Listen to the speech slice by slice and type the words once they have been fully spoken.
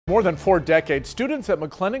More than 4 decades, students at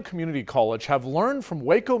McLennan Community College have learned from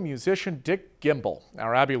Waco musician Dick Gimble.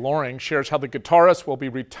 Our Abby Loring shares how the guitarist will be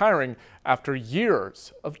retiring after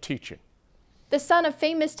years of teaching. The son of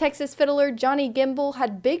famous Texas fiddler Johnny Gimble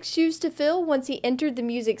had big shoes to fill once he entered the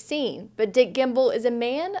music scene, but Dick Gimble is a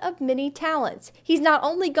man of many talents. He's not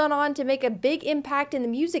only gone on to make a big impact in the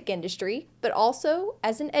music industry, but also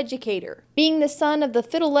as an educator. Being the son of the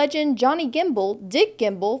fiddle legend Johnny Gimble, Dick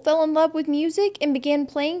Gimble fell in love with music and began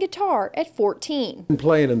playing guitar at 14. I've been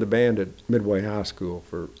playing in the band at Midway High School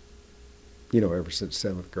for, ever since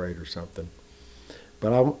 7th grade or something.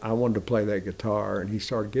 But I wanted to play that guitar, and he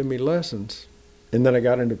started giving me lessons. And then I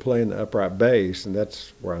got into playing the upright bass, and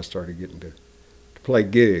that's where I started getting to play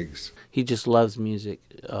gigs. He just loves music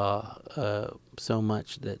so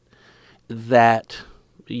much that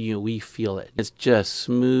we feel it. It's just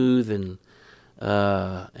smooth and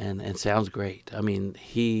sounds great. I mean,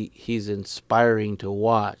 he's inspiring to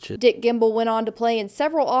watch. Dick Gimble went on to play in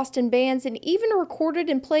several Austin bands and even recorded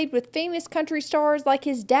and played with famous country stars like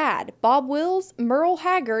his dad, Bob Wills, Merle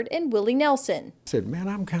Haggard, and Willie Nelson. I said, man,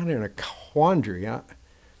 I'm kind of in a quandary. I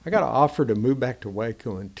got an offer to move back to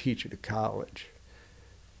Waco and teach at a college,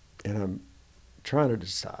 and I'm trying to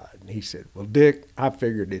decide. And he said, well, Dick, I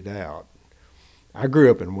figured it out. I grew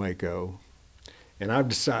up in Waco, and I've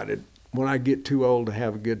decided when I get too old to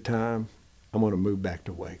have a good time, I'm going to move back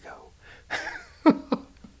to Waco.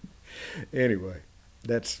 Anyway,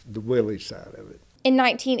 that's the Willie side of it. In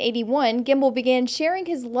 1981, Gimble began sharing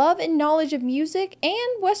his love and knowledge of music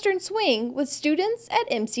and Western swing with students at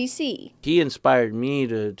MCC. He inspired me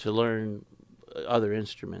to learn other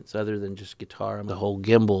instruments other than just guitar. The whole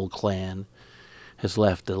Gimble clan has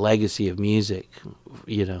left a legacy of music,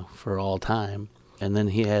 for all time. And then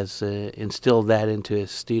he has instilled that into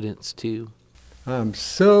his students, too. I'm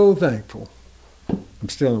so thankful I'm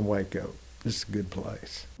still in Waco. This is a good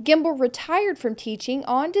place. Gimble retired from teaching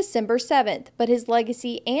on December 7th, but his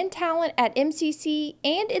legacy and talent at MCC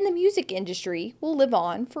and in the music industry will live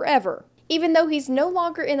on forever. Even though he's no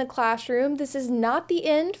longer in the classroom, this is not the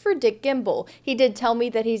end for Dick Gimble. He did tell me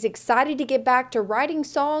that he's excited to get back to writing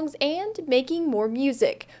songs and making more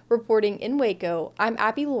music. Reporting in Waco, I'm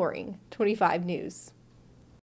Abby Loring, 25 News.